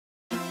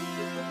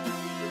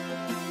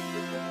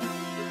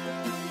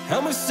How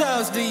much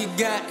sauce do you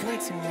got? Way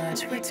too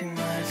much, way too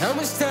much. How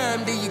much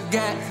time do you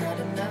got? Not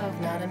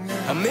enough, not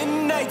enough. How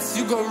many nights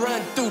you gon'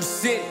 run through the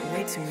city?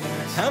 Way too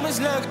much. How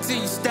much longer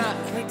till you stop?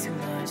 Way too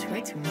much,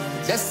 way too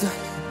much.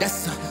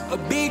 That's a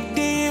big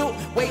deal.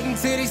 Wait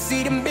until they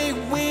see them big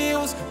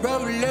wheels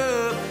roll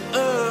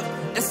up.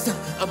 That's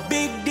a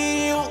big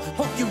deal.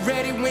 Hope you're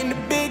ready when the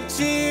big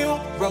chill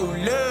roll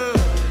up.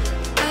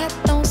 I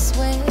don't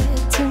sweat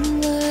too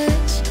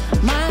much.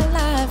 My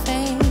life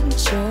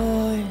ain't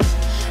yours.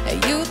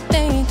 You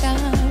think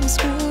I'm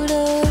screwed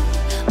up,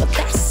 but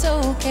that's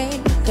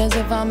okay. Cause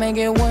if I make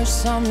it worse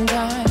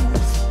sometimes,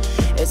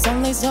 it's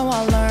only so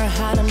I learn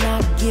how to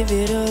not give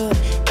it up.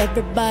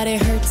 Everybody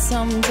hurts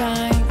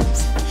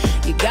sometimes.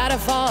 You gotta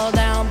fall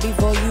down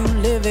before you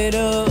live it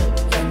up.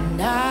 And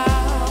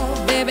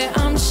now, baby,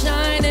 I'm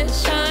shining,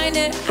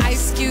 shining.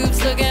 Ice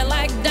cubes looking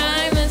like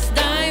diamonds,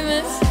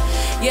 diamonds.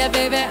 Yeah,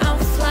 baby, I'm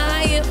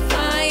flying,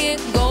 flying.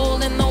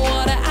 Gold in the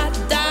water, I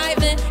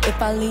dive in.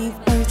 If I leave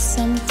Earth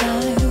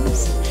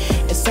sometimes,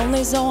 it's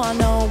only so I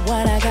know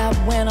what I got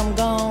when I'm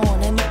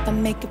gone. And if I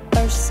make it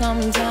first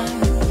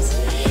sometimes,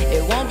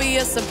 it won't be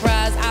a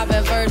surprise. I've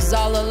been first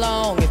all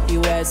along, if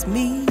you ask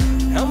me.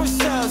 How much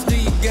sauce do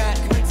you got?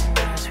 Way too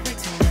much, way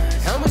too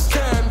much. How much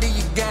time do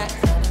you got?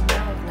 Not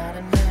enough, not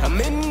enough. How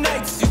many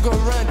nights you gon'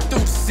 run through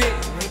the city?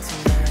 Way too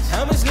much.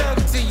 How much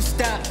longer till you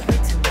stop? Way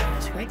too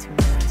much, way too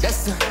much.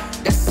 That's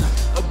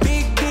a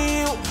big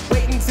deal.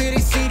 Wait until they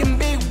see them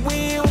big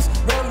wheels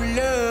roll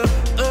up.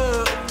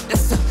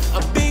 That's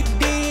a big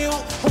deal.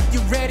 Hope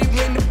you're ready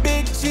when the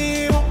big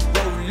chill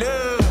roll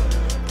up.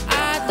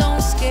 I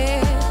don't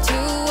scare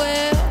too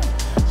well.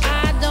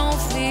 I don't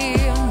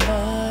fear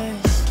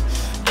much.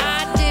 I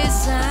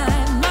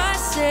design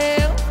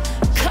myself,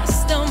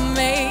 custom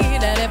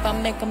made. And if I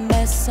make a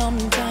mess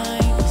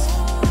sometimes,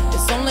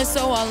 it's only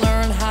so I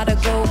learn how to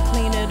go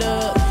clean it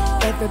up.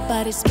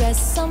 Everybody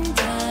stressed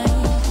sometimes.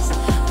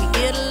 We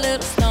get a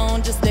little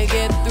stoned just to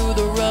get through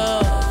the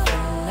rough.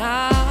 And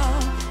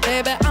now,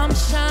 baby, I'm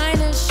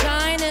shining,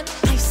 shining.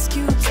 Ice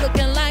cubes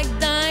looking like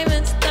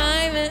diamonds,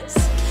 diamonds.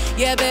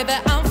 Yeah, baby,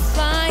 I'm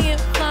flying,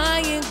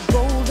 flying.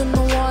 Gold in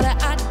the water,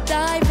 I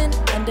dive in.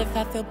 And if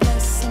I feel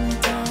blessed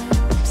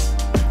sometimes,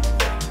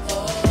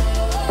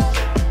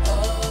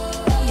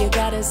 you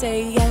gotta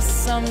say yes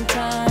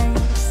sometimes.